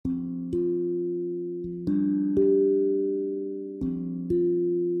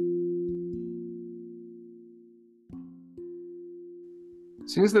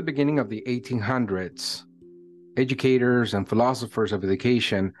Since the beginning of the 1800s, educators and philosophers of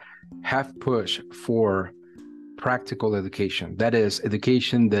education have pushed for practical education. That is,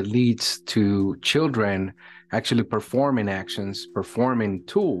 education that leads to children actually performing actions, performing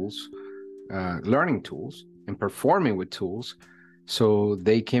tools, learning tools, and performing with tools so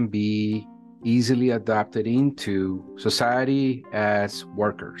they can be easily adopted into society as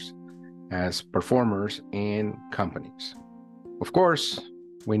workers, as performers in companies. Of course,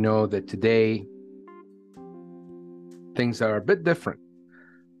 we know that today things are a bit different,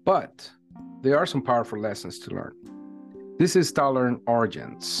 but there are some powerful lessons to learn. This is Tolerant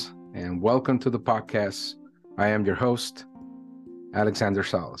Origins, and welcome to the podcast. I am your host, Alexander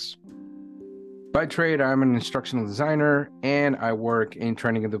Salas. By trade, I'm an instructional designer, and I work in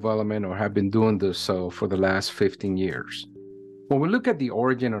training and development, or have been doing this so for the last 15 years. When we look at the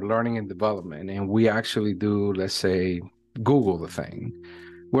origin of learning and development, and we actually do, let's say, Google the thing,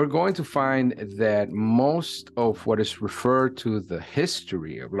 we're going to find that most of what is referred to the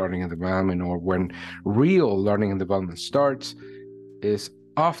history of learning and development, or when real learning and development starts, is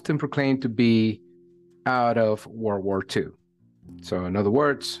often proclaimed to be out of World War II. So in other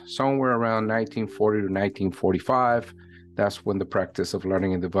words, somewhere around 1940 to 1945, that's when the practice of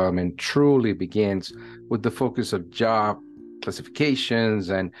learning and development truly begins, with the focus of job classifications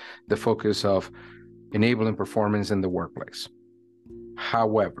and the focus of enabling performance in the workplace.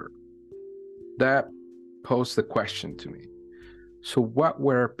 However, that posed the question to me. So what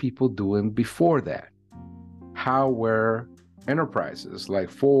were people doing before that? How were enterprises like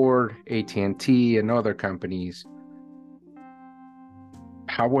Ford, AT&T, and other companies,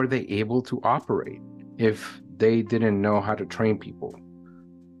 how were they able to operate if they didn't know how to train people?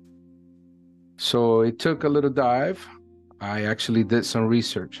 So it took a little dive. I actually did some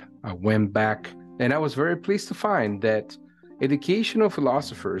research. I went back, and I was very pleased to find that educational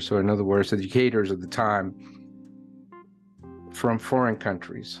philosophers, or in other words, educators at the time from foreign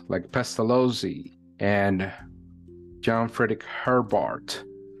countries like Pestalozzi and John Friedrich Herbart,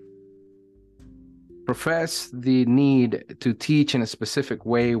 professed the need to teach in a specific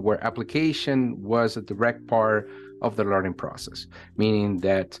way where application was a direct part of the learning process, meaning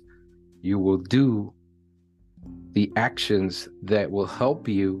that you will do the actions that will help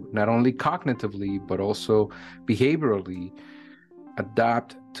you not only cognitively, but also behaviorally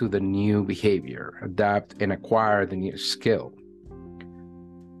adapt to the new behavior, adapt and acquire the new skill.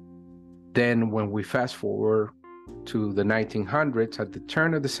 Then when we fast forward to the 1900s, at the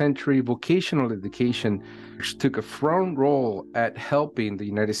turn of the century, vocational education took a front role at helping the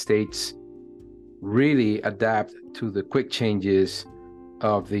United States really adapt to the quick changes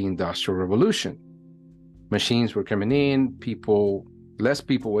of the Industrial Revolution. Machines were coming in, less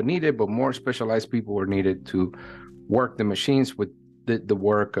people were needed, but more specialized people were needed to work the machines with the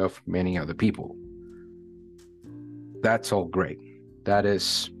work of many other people. That's all great. That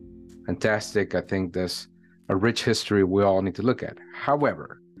is fantastic. I think that's a rich history we all need to look at.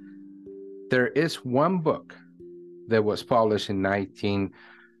 However, there is one book that was published in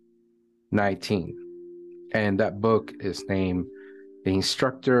 1919, and that book is named The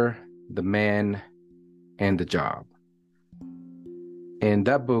Instructor, the Man, and the Job. And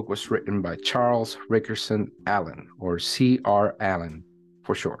that book was written by Charles Rickerson Allen, or C.R. Allen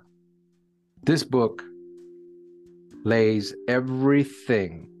for short. This book lays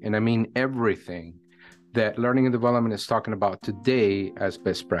everything, and I mean everything, that learning and development is talking about today as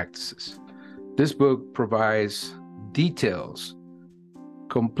best practices. This book provides details,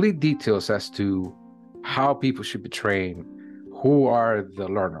 complete details as to how people should be trained, who are the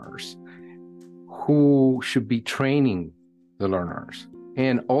learners, who should be training the learners,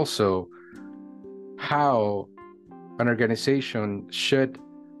 and also how an organization should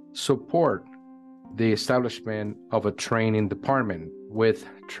support the establishment of a training department with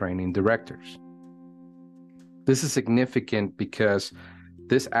training directors. This is significant because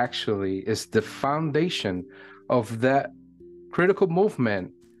this actually is the foundation of that critical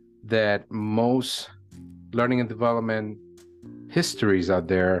movement that most learning and development histories out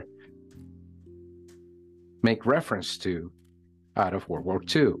there make reference to out of World War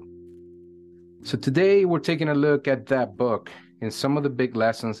II. So today we're taking a look at that book and some of the big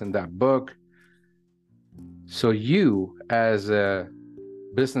lessons in that book. So you, as a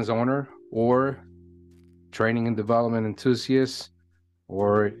business owner or training and development enthusiast,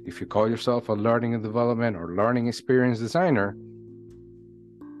 or if you call yourself a learning and development or learning experience designer,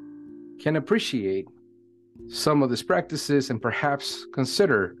 can appreciate some of these practices and perhaps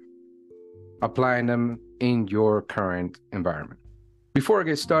consider applying them in your current environment. Before I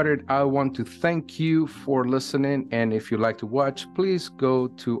get started, I want to thank you for listening. And if you'd like to watch, please go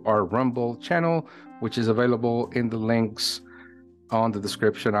to our Rumble channel, which is available in the links on the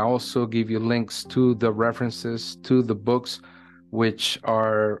description. I also give you links to the references to the books, which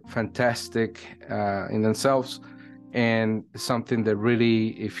are fantastic in themselves, and something that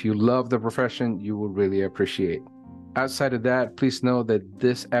really, if you love the profession, you will really appreciate. Outside of that, please know that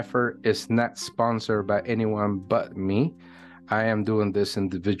this effort is not sponsored by anyone but me. I am doing this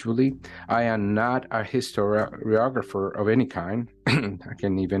individually. I am not a historiographer of any kind. I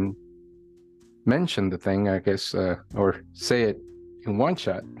can even mention the thing, I guess, or say it in one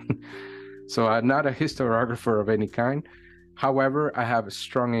shot. So I'm not a historiographer of any kind. However, I have a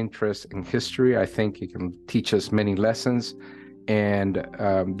strong interest in history. I think it can teach us many lessons. And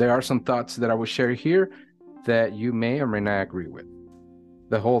there are some thoughts that I will share here that you may or may not agree with.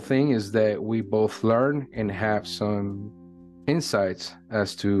 The whole thing is that we both learn and have some insights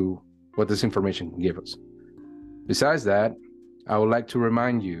as to what this information can give us. Besides that, I would like to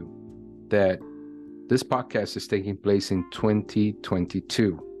remind you that this podcast is taking place in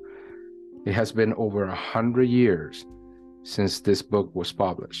 2022. It has been over 100 years since this book was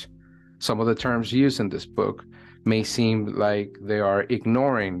published. Some of the terms used in this book may seem like they are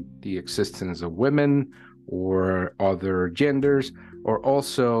ignoring the existence of women or other genders, or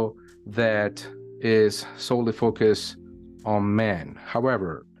also that is solely focused on men.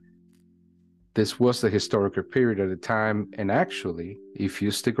 However, this was the historical period at the time, and actually, if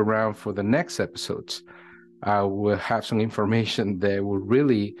you stick around for the next episodes, I will have some information that will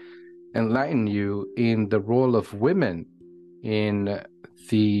really enlighten you in the role of women in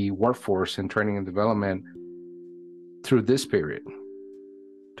the workforce and training and development through this period,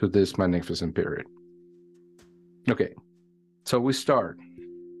 to this magnificent period. Okay, so we start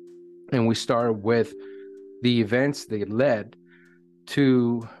with the events that led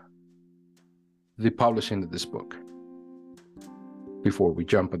to the publishing of this book. Before we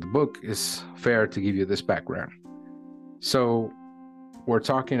jump at the book, it's fair to give you this background. So we're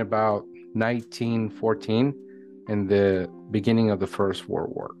talking about 1914 and the beginning of the First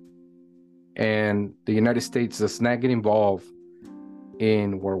World War. And the United States does not get involved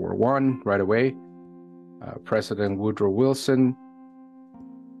in World War I right away. President Woodrow Wilson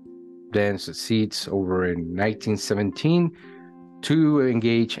then succeeds over in 1917 to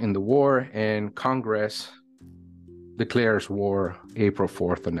engage in the war, and Congress declares war April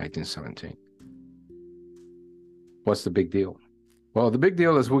 4th of 1917. What's the big deal? Well, the big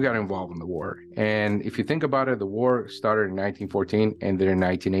deal is we got involved in the war. And if you think about it, the war started in 1914 and then in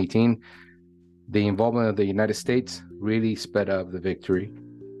 1918. The involvement of the United States really sped up the victory.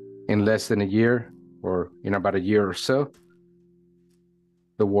 In less than a year, or in about a year or so,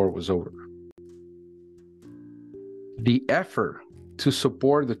 the war was over. The effort to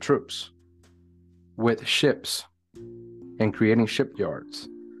support the troops with ships and creating shipyards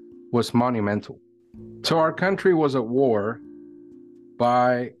was monumental. So our country was at war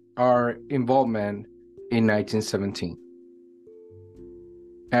by our involvement in 1917.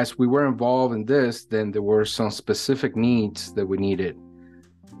 As we were involved in this, then there were some specific needs that we needed.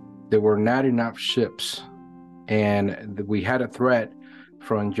 There were not enough ships, and we had a threat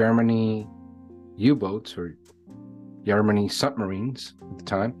from Germany U-boats, or Germany submarines at the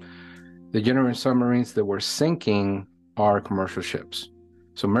time. The German submarines that were sinking our commercial ships.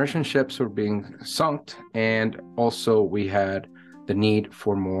 So merchant ships were being sunk, and also we had the need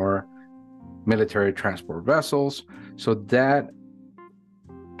for more military transport vessels. So that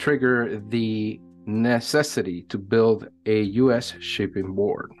triggered the necessity to build a U.S. shipping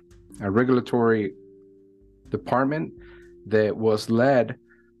board, a regulatory department that was led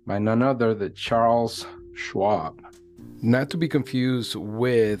by none other than Charles Schwab. Not to be confused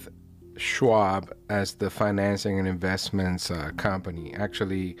with Schwab as the financing and investments company.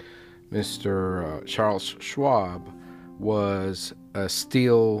 Actually, Mr. Charles Schwab was a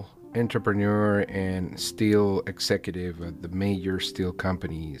steel entrepreneur and steel executive at the major steel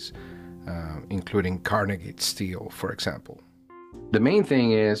companies, including Carnegie Steel, for example. The main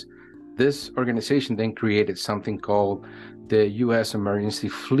thing is this organization then created something called the U.S. Emergency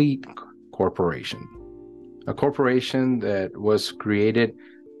Fleet Corporation, a corporation that was created,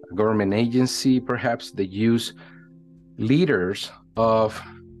 a government agency perhaps, that used leaders of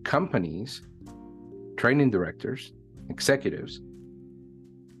companies, training directors, executives.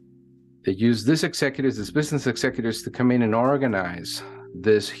 They used these executives, these business executives, to come in and organize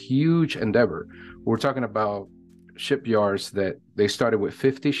this huge endeavor. We're talking about shipyards that they started with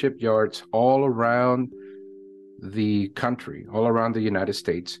 50 shipyards all around the country, all around the United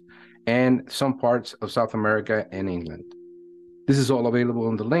States, and some parts of South America and England. This is all available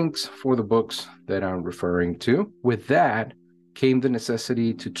in the links for the books that I'm referring to. With that came the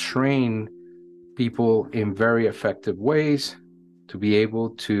necessity to train people in very effective ways to be able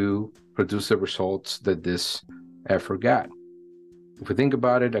to produce the results that this effort got. If we think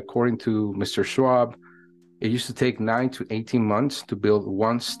about it, according to Mr. Schwab, it used to take 9 to 18 months to build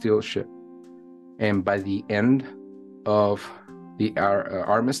one steel ship. And by the end of the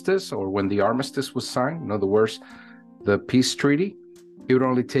armistice, or when the armistice was signed, in other words, the peace treaty, it would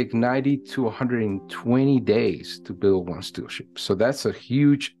only take 90 to 120 days to build one steel ship. So that's a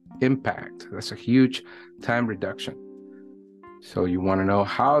huge impact. That's a huge time reduction. So you want to know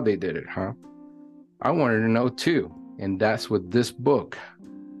how they did it, huh? I wanted to know too. And that's what this book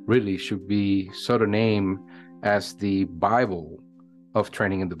really should be sort of named as the Bible of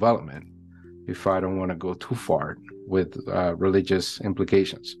training and development, if I don't want to go too far with religious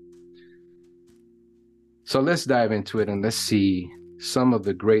implications. So let's dive into it and let's see some of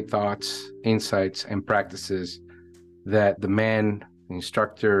the great thoughts, insights, and practices that the man, the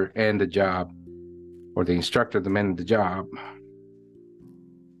instructor, and the job, or the instructor, the man, and the job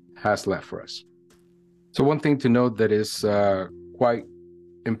has left for us. So one thing to note that is quite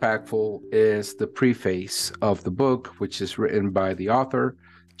impactful is the preface of the book, which is written by the author,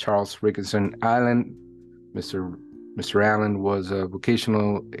 Charles Rickinson Allen. Mr. Allen was a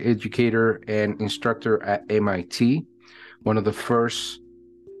vocational educator and instructor at MIT, one of the first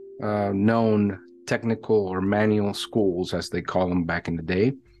known technical or manual schools, as they call them back in the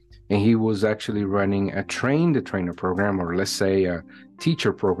day. And he was actually running a train-the-trainer program, or let's say a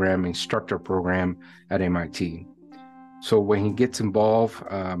teacher program, instructor program at MIT. So when he gets involved,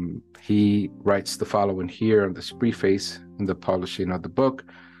 he writes the following here on this preface in the publishing of the book.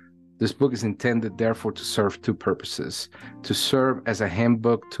 This book is intended, therefore, to serve two purposes: to serve as a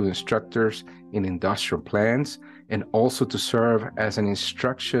handbook to instructors in industrial plants, and also to serve as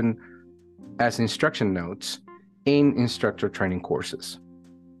instruction notes in instructor training courses.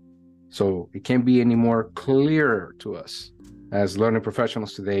 So it can't be any more clear to us as learning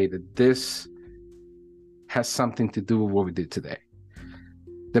professionals today that this has something to do with what we did today.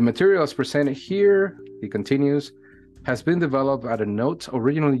 The material as presented here, he continues, has been developed out of notes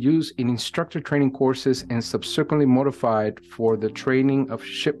originally used in instructor training courses and subsequently modified for the training of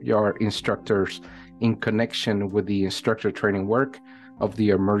shipyard instructors in connection with the instructor training work of the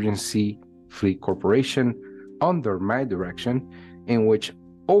Emergency Fleet Corporation under my direction, in which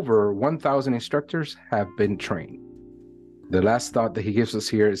over 1,000 instructors have been trained. The last thought that he gives us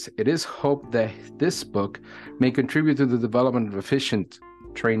here is, it is hoped that this book may contribute to the development of efficient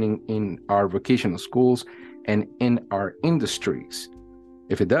training in our vocational schools and in our industries.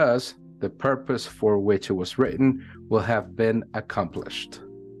 If it does, the purpose for which it was written will have been accomplished.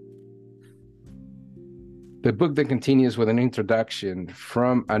 The book then continues with an introduction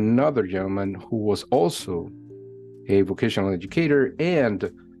from another gentleman who was also a vocational educator and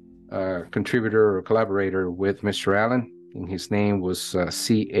contributor or collaborator with Mr. Allen, and his name was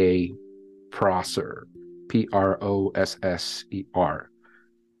C.A. Prosser, Prosser.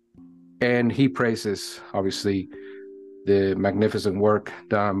 And he praises, obviously, the magnificent work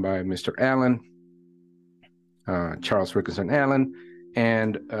done by Mr. Allen, Charles Rickinson Allen,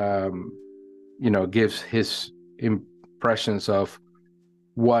 and, gives his impressions of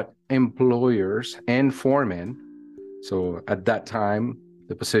what employers and foremen, so at that time,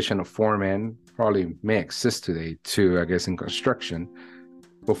 the position of foreman probably may exist today too, I guess, in construction.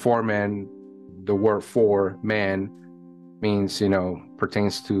 But foreman, the word for man means,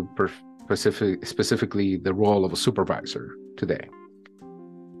 pertains to specifically the role of a supervisor today.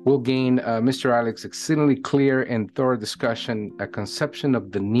 We'll gain Mr. Alex's exceedingly clear and thorough discussion, a conception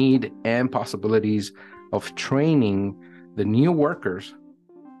of the need and possibilities of training the new workers,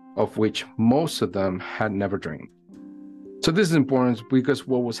 of which most of them had never dreamed. So this is important because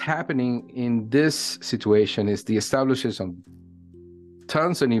what was happening in this situation is the establishment of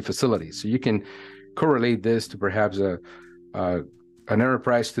tons of new facilities. So you can correlate this to perhaps an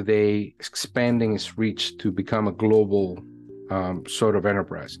enterprise today expanding its reach to become a global sort of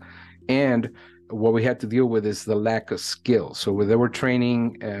enterprise. And what we had to deal with is the lack of skill. So they were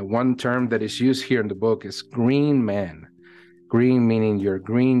training, one term that is used here in the book is green man. Green meaning you're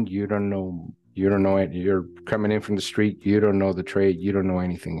green, you don't know it. You're coming in from the street, you don't know the trade, you don't know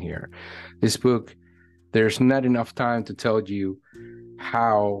anything here. This book, there's not enough time to tell you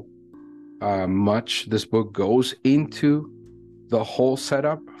how much this book goes into the whole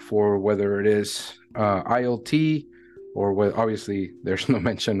setup for whether it is IoT or whether, obviously there's no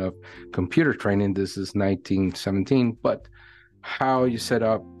mention of computer training. This is 1917, but how you set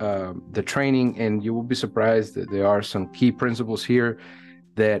up the training, and you will be surprised that there are some key principles here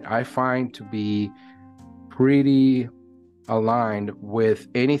that I find to be pretty aligned with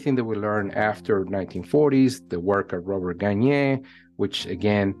anything that we learned after 1940s, the work of Robert Gagne, which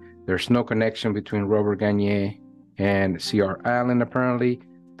again, there's no connection between Robert Gagne and C.R. Allen. Apparently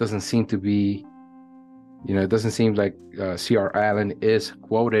doesn't seem to be, it doesn't seem like C.R. Allen is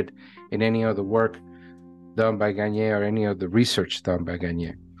quoted in any of the work done by Gagne or any of the research done by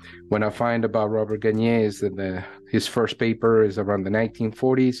Gagne. What I find about Robert Gagne is that his first paper is around the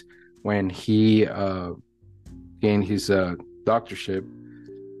 1940s when he gained his doctorship,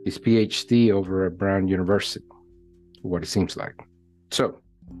 his PhD over at Brown University, what it seems like. So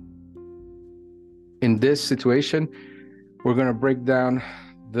in this situation, we're going to break down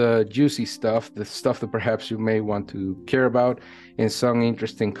the juicy stuff, the stuff that perhaps you may want to care about, and some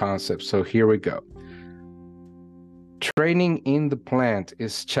interesting concepts. So here we go. Training in the plant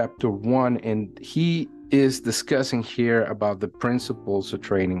is chapter 1, and he is discussing here about the principles of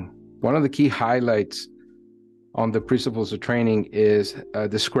training. One of the key highlights on the principles of training is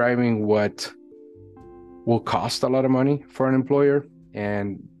describing what will cost a lot of money for an employer,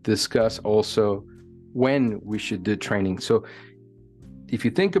 and discuss also when we should do training. So if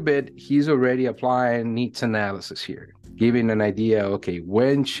you think a bit, he's already applying needs analysis here, giving an idea, okay,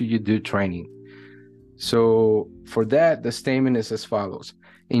 when should you do training? So for that, the statement is as follows.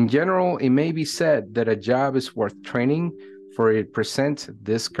 In general, it may be said that a job is worth training, for it presents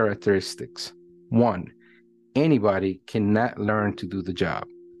these characteristics. 1, anybody cannot learn to do the job.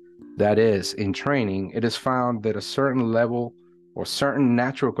 That is, in training, it is found that a certain level or certain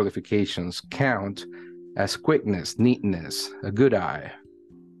natural qualifications count as quickness, neatness, a good eye,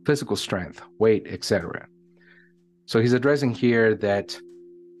 physical strength, weight, etc. So he's addressing here that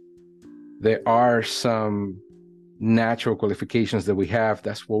there are some natural qualifications that we have.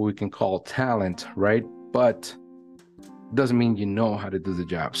 That's what we can call talent, right? But doesn't mean you know how to do the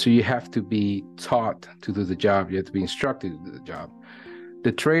job. So you have to be taught to do the job. You have to be instructed to do the job.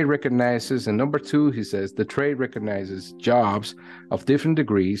 The trade recognizes, and number 2, he says, the trade recognizes jobs of different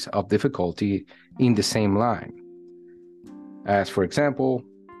degrees of difficulty in the same line. As for example,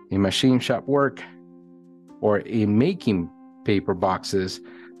 in machine shop work or in making paper boxes,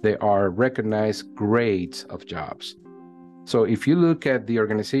 there are recognized grades of jobs. So if you look at the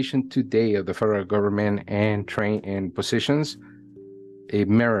organization today of the federal government and train and positions, it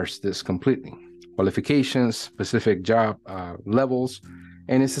mirrors this completely. Qualifications, specific job levels,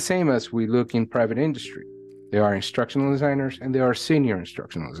 and it's the same as we look in private industry. There are instructional designers and there are senior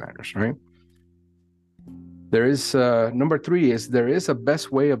instructional designers, right? There is, number 3 is there is a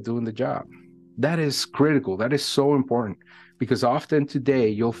best way of doing the job. That is critical. That is so important, because often today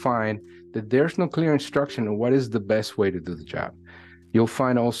you'll find that there's no clear instruction on what is the best way to do the job. You'll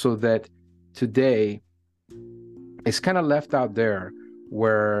find also that today it's kind of left out there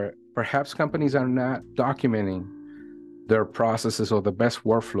where perhaps companies are not documenting their processes or the best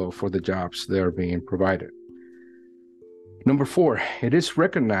workflow for the jobs that are being provided. Number 4, it is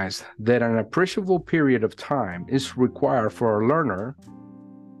recognized that an appreciable period of time is required for a learner.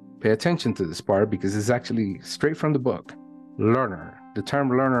 Pay attention to this part because it's actually straight from the book. Learner. The term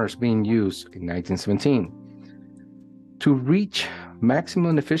learner is being used in 1917 to reach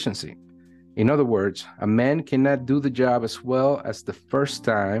maximum efficiency. In other words, a man cannot do the job as well as the first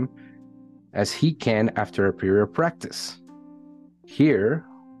time as he can after a period of practice. Here,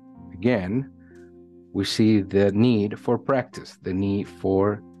 again, we see the need for practice, the need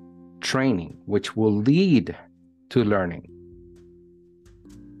for training, which will lead to learning.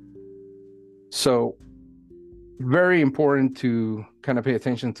 So very important to kind of pay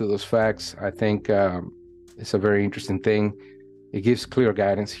attention to those facts. I think it's a very interesting thing. It gives clear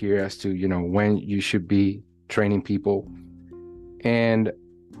guidance here as to, when you should be training people. And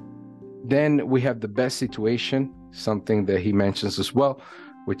then we have the best situation, something that he mentions as well,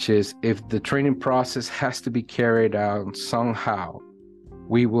 which is if the training process has to be carried out somehow,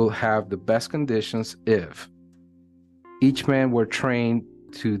 we will have the best conditions if each man were trained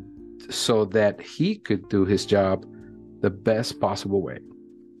so that he could do his job the best possible way.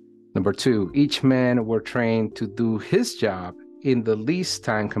 Number 2, each man were trained to do his job in the least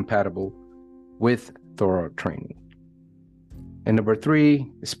time compatible with thorough training. And number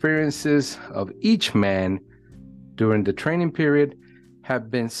 3, experiences of each man during the training period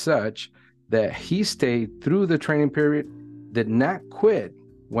have been such that he stayed through the training period, did not quit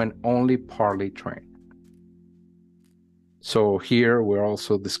when only partly trained. So here we're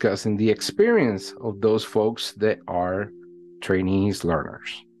also discussing the experience of those folks that are trainees,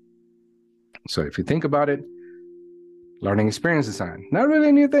 learners. So if you think about it, Learning experience design, not really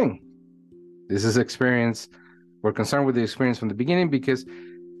a new thing. This is experience. We're concerned with the experience from the beginning because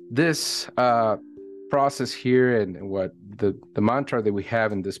this process here and what the mantra that we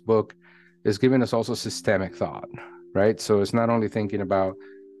have in this book is giving us also systemic thought, right? So it's not only thinking about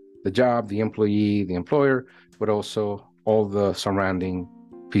the job, the employee, the employer, but also all the surrounding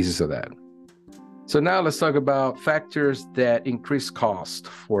pieces of that. So now let's talk about factors that increase cost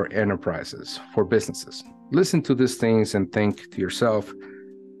for enterprises, for businesses. Listen to these things and think to yourself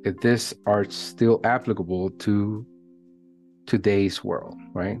if these are still applicable to today's world,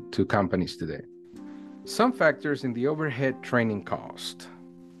 right? To companies today. Some factors in the overhead training cost.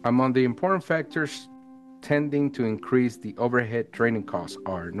 Among the important factors tending to increase the overhead training costs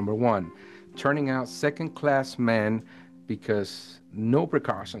are, number one, turning out second-class men because no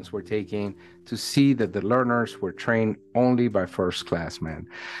precautions were taken to see that the learners were trained only by first-class men.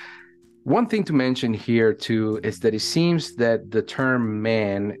 One thing to mention here too is that it seems that the term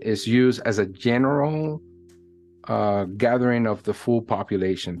man is used as a general gathering of the full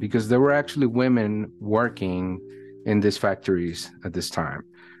population because there were actually women working in these factories at this time.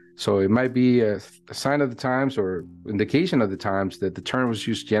 So it might be a sign of the times or indication of the times that the term was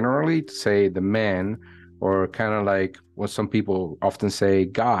used generally to say the men, or kind of like what some people often say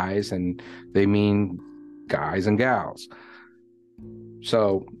guys, and they mean guys and gals.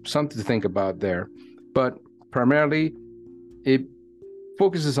 So something to think about there. But primarily, it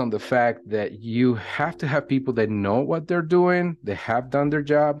focuses on the fact that you have to have people that know what they're doing, they have done their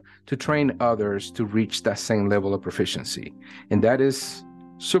job, to train others to reach that same level of proficiency. And that is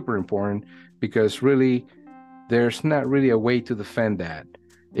super important because really there's not really a way to defend that.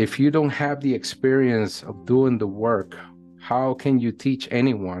 If you don't have the experience of doing the work, how can you teach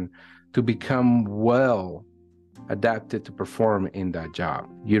anyone to become well adapted to perform in that job?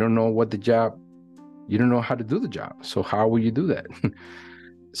 You don't know what the job, you don't know how to do the job. So how will you do that?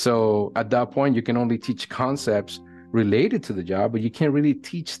 So at that point, you can only teach concepts related to the job, but you can't really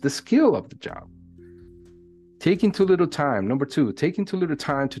teach the skill of the job. Taking too little time. Number two, taking too little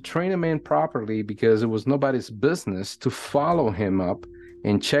time to train a man properly because it was nobody's business to follow him up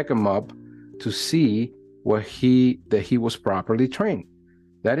and check him up to see that he was properly trained.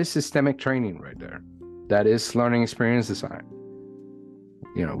 That is systemic training right there. That is learning experience design.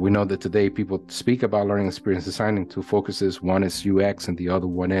 You know, we know that today people speak about learning experience design in two focuses. One is UX and the other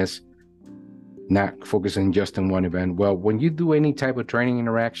one is not focusing just on one event. Well, when you do any type of training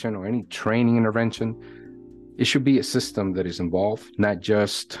interaction or any training intervention, it should be a system that is involved, not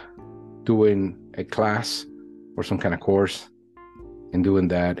just doing a class or some kind of course and doing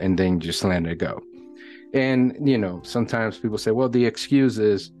that and then just letting it go. And, you know, sometimes people say, well, the excuse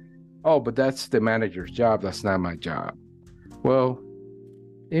is, oh, but that's the manager's job. That's not my job. Well,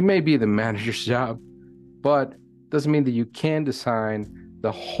 it may be the manager's job, but doesn't mean that you can design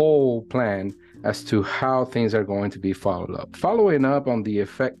the whole plan as to how things are going to be followed up. Following up on the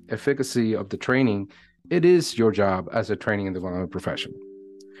efficacy of the training, it is your job as a training and development professional.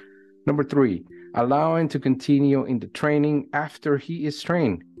 Number three, allowing to continue in the training after he is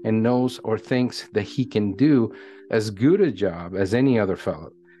trained and knows or thinks that he can do as good a job as any other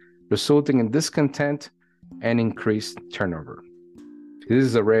fellow, resulting in discontent and increased turnover. This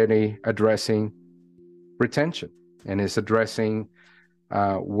is already addressing retention and is addressing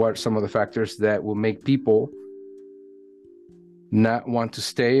what some of the factors that will make people not want to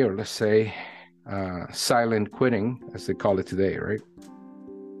stay, or let's say silent quitting, as they call it today, right?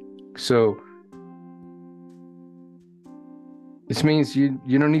 So this means you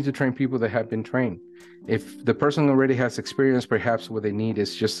don't need to train people that have been trained. If the person already has experience, perhaps what they need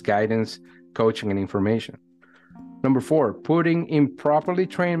is just guidance, coaching, and information. Number four, putting improperly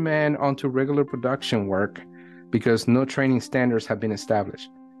trained men onto regular production work because no training standards have been established.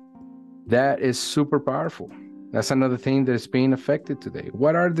 That is super powerful. That's another thing that is being affected today.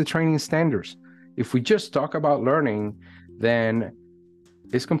 What are the training standards? If we just talk about learning, then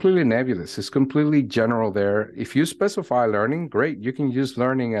it's completely nebulous. It's completely general there. If you specify learning, great. You can use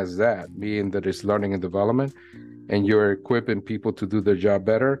learning as that, meaning that it's learning and development, and you're equipping people to do their job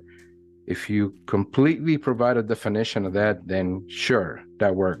better. If you completely provide a definition of that, then sure,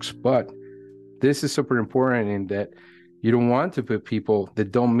 that works. But this is super important in that you don't want to put people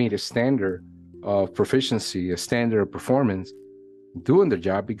that don't meet a standard of proficiency, a standard of performance, doing the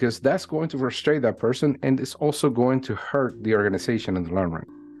job, because that's going to frustrate that person and it's also going to hurt the organization in the long run.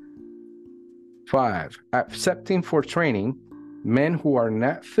 5, accepting for training men who are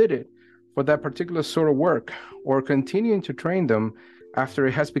not fitted for that particular sort of work, or continuing to train them after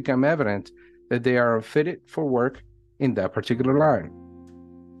it has become evident that they are fitted for work in that particular line.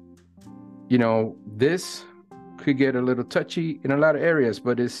 You know, this could get a little touchy in a lot of areas,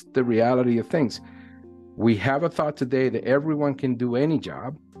 but it's the reality of things. We have a thought today that everyone can do any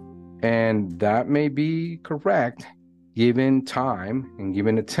job, and that may be correct given time and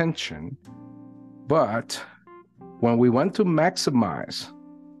given attention. But when we want to maximize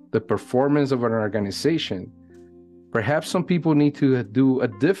the performance of an organization, perhaps some people need to do a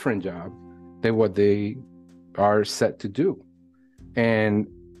different job than what they are set to do. And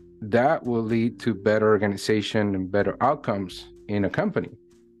that will lead to better organization and better outcomes in a company.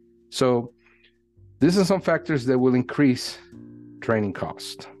 So these are some factors that will increase training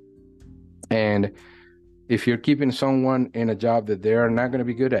cost. And if you're keeping someone in a job that they're not going to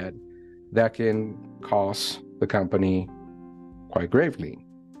be good at, that can cost the company quite gravely.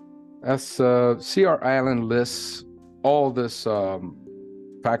 As C.R. Allen lists all these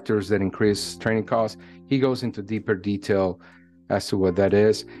factors that increase training costs, he goes into deeper detail as to what that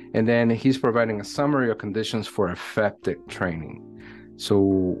is. And then he's providing a summary of conditions for effective training. So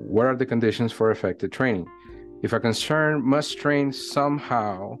what are the conditions for effective training? If a concern must train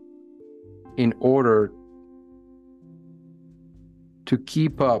somehow in order to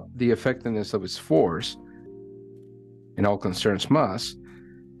keep up the effectiveness of its force, and all concerns must,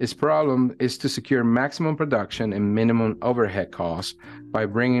 its problem is to secure maximum production and minimum overhead costs by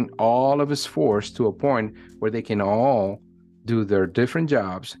bringing all of its force to a point where they can all do their different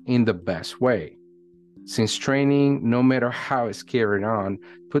jobs in the best way. Since training, no matter how it's carried on,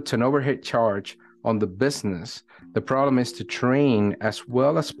 puts an overhead charge on the business, the problem is to train as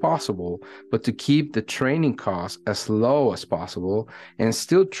well as possible, but to keep the training costs as low as possible and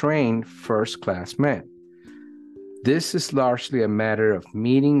still train first-class men. This is largely a matter of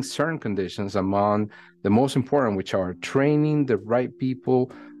meeting certain conditions, among the most important, which are training the right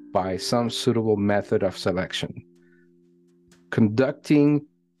people by some suitable method of selection, conducting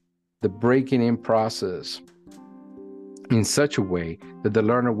the breaking in process in such a way that the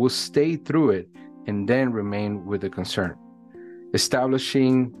learner will stay through it and then remain with the concern,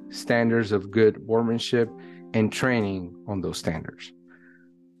 establishing standards of good workmanship and training on those standards.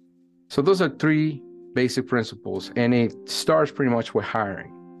 So those are three basic principles, and it starts pretty much with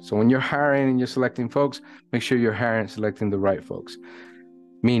hiring. So when you're hiring and you're selecting folks, make sure you're hiring and selecting the right folks,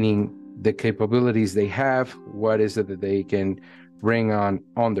 meaning the capabilities they have, what is it that they can bring on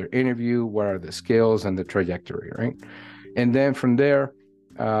their interview, what are the skills and the trajectory, right? And then from there,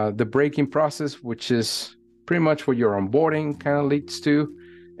 the break-in process, which is pretty much what your onboarding kind of leads to,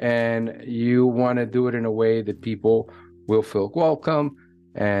 and you want to do it in a way that people will feel welcome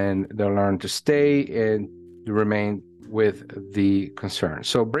and they'll learn to stay and remain with the concern.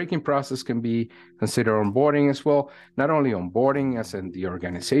 So break-in process can be considered onboarding as well, not only onboarding as in the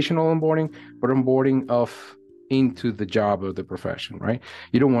organizational onboarding, but onboarding into the job of the profession, right?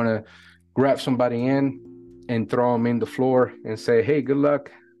 You don't want to grab somebody in and throw them in the floor and say, hey, good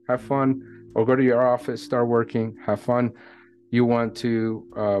luck, have fun, or go to your office, start working, have fun. You want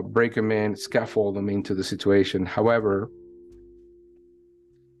to break them in, scaffold them into the situation. However,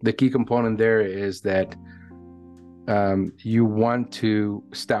 the key component there is that you want to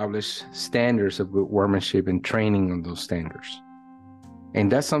establish standards of good workmanship and training on those standards.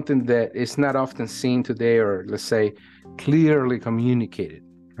 And that's something that is not often seen today, or let's say clearly communicated,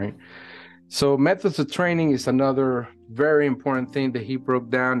 right? So methods of training is another very important thing that he broke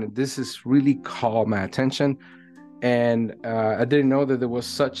down, and this has really caught my attention. And I didn't know that there was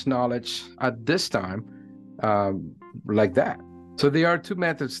such knowledge at this time like that. So there are two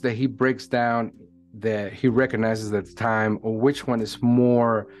methods that he breaks down that he recognizes at the time, or which one is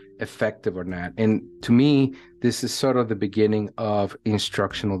more effective or not. And to me, this is sort of the beginning of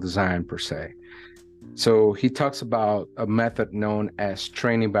instructional design per se. So he talks about a method known as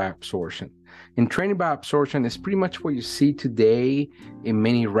training by absorption. And training by absorption is pretty much what you see today in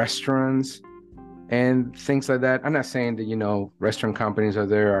many restaurants and things like that. I'm not saying that, restaurant companies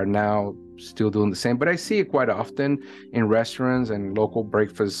are now still doing the same, but I see it quite often in restaurants and local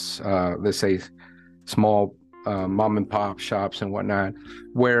breakfast, let's say small mom and pop shops and whatnot,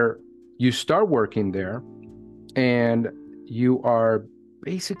 where you start working there and you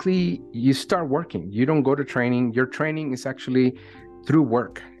start working. You don't go to training. Your training is actually through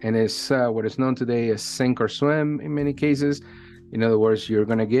work, and it's what is known today as sink or swim in many cases. In other words, you're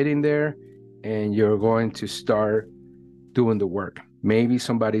going to get in there and you're going to start doing the work. Maybe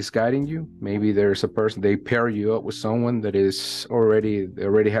somebody's guiding you. Maybe there's a person, they pair you up with someone that is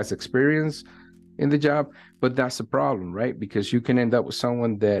already has experience in the job, but that's the problem, right? Because you can end up with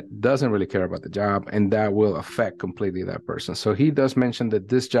someone that doesn't really care about the job, and that will affect completely that person. So he does mention that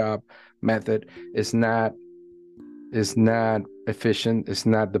this job method is not efficient. It's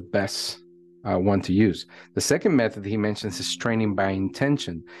not the best one to use. The second method he mentions is training by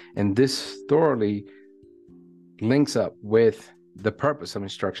intention, and this thoroughly links up with the purpose of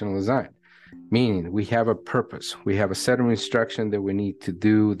instructional design. Meaning we have a purpose, we have a set of instruction that we need to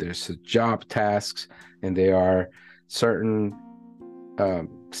do. There's job tasks, and there are certain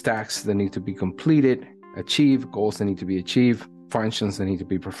stacks that need to be completed, achieved, goals that need to be achieved, functions that need to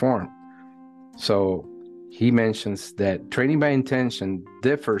be performed. So he mentions that training by intention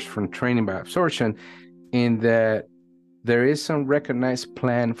differs from training by absorption in that there is some recognized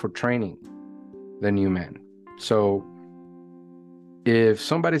plan for training the new man. So if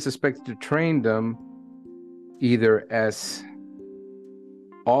somebody's expected to train them either as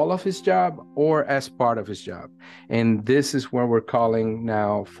all of his job or as part of his job, and this is where we're calling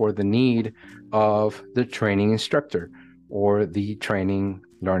now for the need of the training instructor or the training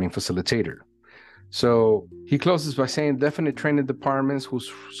learning facilitator. So he closes by saying definite training departments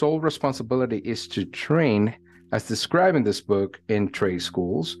whose sole responsibility is to train, as described in this book, in trade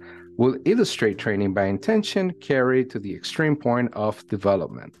schools, will illustrate training by intention carried to the extreme point of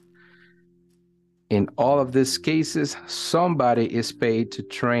development. In all of these cases, somebody is paid to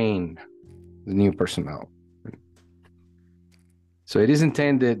train the new personnel. So it is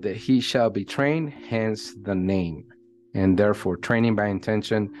intended that he shall be trained, hence the name. And therefore, training by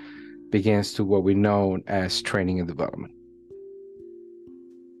intention begins to what we know as training and development.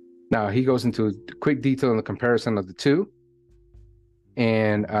 Now, he goes into quick detail in the comparison of the two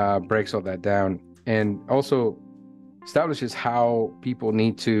and breaks all that down, and also establishes how people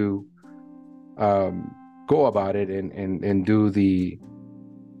need to go about it and do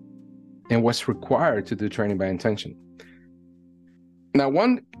and what's required to do training by intention. Now,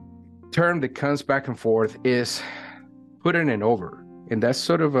 one term that comes back and forth is putting it over, and that's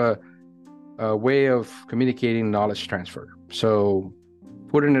sort of a way of communicating knowledge transfer. So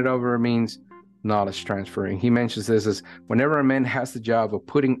putting it over means knowledge transferring. He mentions this as whenever a man has the job of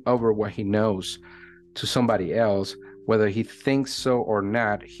putting over what he knows to somebody else, whether he thinks so or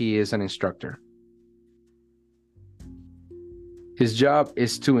not, he is an instructor. His job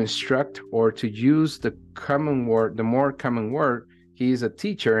is to instruct, or to use the common word, the more common word, he is a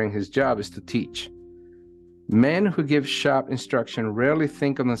teacher and his job is to teach. Men who give shop instruction rarely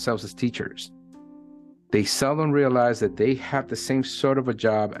think of themselves as teachers. They seldom realize that they have the same sort of a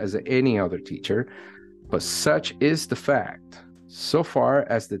job as any other teacher, but such is the fact. So far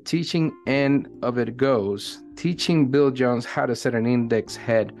as the teaching end of it goes, teaching Bill Jones how to set an index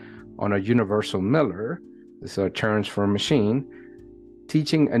head on a universal miller, these are terms for a machine,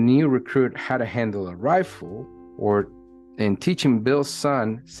 teaching a new recruit how to handle a rifle, and teaching Bill's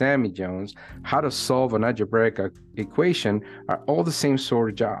son, Sammy Jones, how to solve an algebraic equation are all the same sort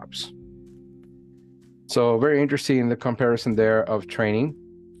of jobs. So very interesting in the comparison there of training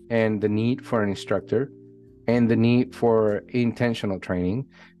and the need for an instructor and the need for intentional training,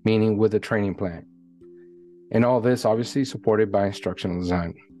 meaning with a training plan. And all this obviously supported by instructional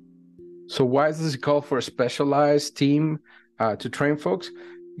design. So why does it call for a specialized team to train folks?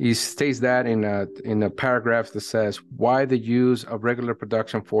 He states that in a paragraph that says why the use of regular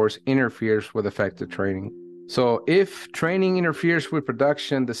production force interferes with effective training. So if training interferes with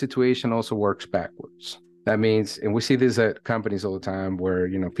production, the situation also works backwards. That means, and we see this at companies all the time where,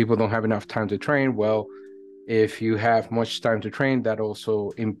 people don't have enough time to train. Well, if you have much time to train, that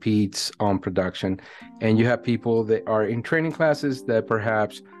also impedes on production. And you have people that are in training classes that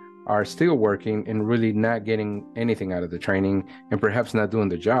perhaps are still working and really not getting anything out of the training, and perhaps not doing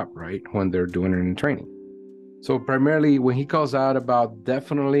the job right when they're doing it in training. So primarily when he calls out about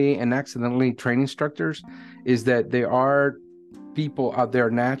definitely and accidentally trained instructors is that there are people out there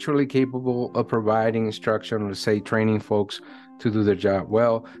naturally capable of providing instruction, or say training folks to do their job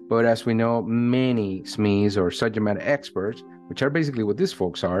well. But as we know, many SMEs or subject matter experts, which are basically what these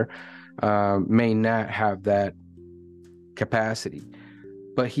folks are, may not have that capacity.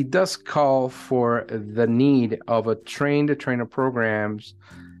 But he does call for the need of a train-the-trainer programs.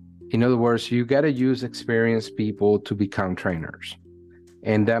 In other words, you got to use experienced people to become trainers.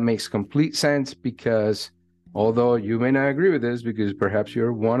 And that makes complete sense because although you may not agree with this because perhaps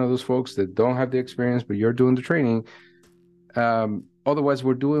you're one of those folks that don't have the experience, but you're doing the training. Otherwise,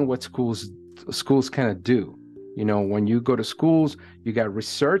 we're doing what schools kind of do. When you go to schools, you got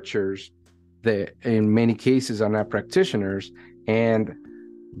researchers that in many cases are not practitioners, and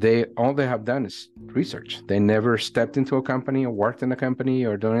all they have done is research. They never stepped into a company or worked in a company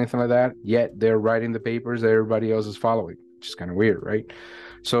or done anything like that, yet they're writing the papers that everybody else is following, which is kind of weird, right?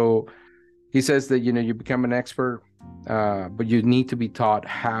 So he says that, you become an expert, but you need to be taught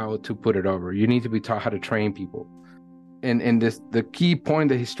how to put it over. You need to be taught how to train people. and the key point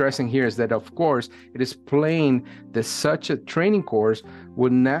that he's stressing here is that, of course, it is plain that such a training course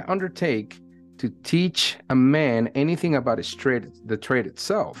would not undertake to teach a man anything about the trade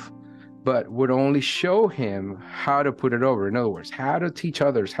itself, but would only show him how to put it over. In other words, how to teach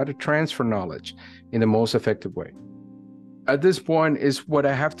others, how to transfer knowledge in the most effective way. At this point is what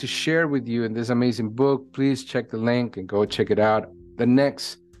I have to share with you in this amazing book. Please check the link and go check it out. The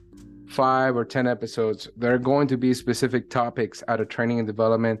next 5 or 10 episodes, there are going to be specific topics out of training and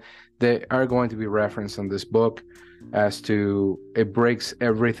development that are going to be referenced in this book, as to it breaks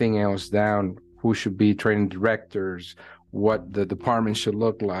everything else down. Who should be training directors, what the department should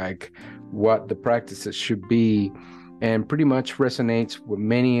look like, what the practices should be, and pretty much resonates with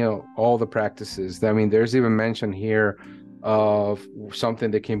many of all the practices. I mean, there's even mention here of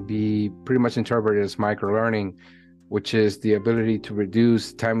something that can be pretty much interpreted as microlearning, which is the ability to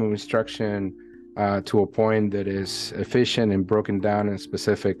reduce time of instruction to a point that is efficient and broken down in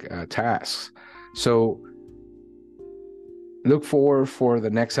specific tasks. So look forward for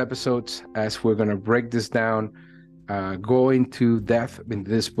the next episodes, as we're going to break this down, go into depth in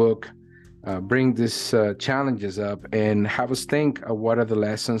this book, bring these challenges up, and have us think of what are the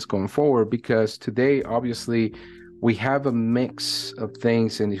lessons going forward. Because today, obviously, we have a mix of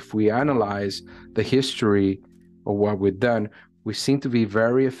things, and if we analyze the history of what we've done, we seem to be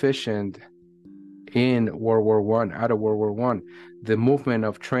very efficient in World War One, out of World War One. The movement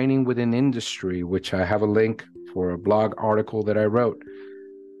of training within industry, which I have a link for a blog article that I wrote,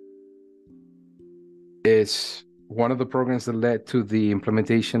 is one of the programs that led to the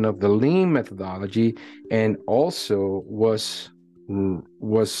implementation of the Lean methodology, and also was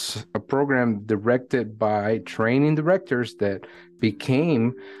a program directed by training directors that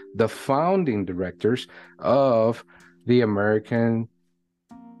became the founding directors of the American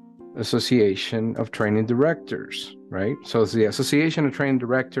Association of Training Directors, right? So it's the Association of Training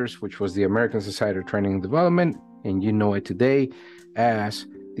Directors, which was the American Society of Training and Development, and you know it today as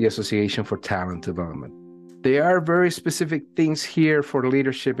the Association for Talent Development. There are very specific things here for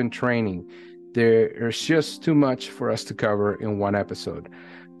leadership and training. There's just too much for us to cover in one episode,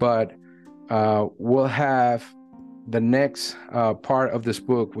 but we'll have the next part of this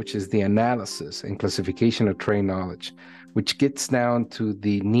book, which is the analysis and classification of trained knowledge, which gets down to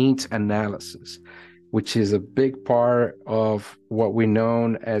the needs analysis, which is a big part of what we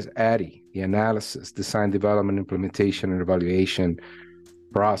know as ADDIE, the analysis, design, development, implementation, and evaluation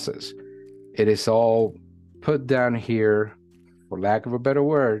process. It is all put down here, for lack of a better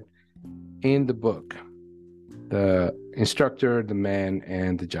word, in the book, The Instructor, the Man,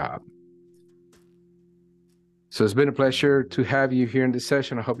 and the Job. So it's been a pleasure to have you here in this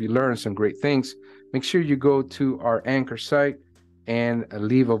session. I hope you learned some great things. Make sure you go to our Anchor site and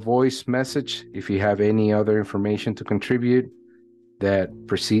leave a voice message if you have any other information to contribute that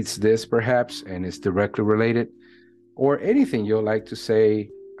precedes this perhaps and is directly related, or anything you'd like to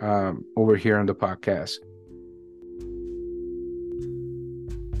say over here on the podcast.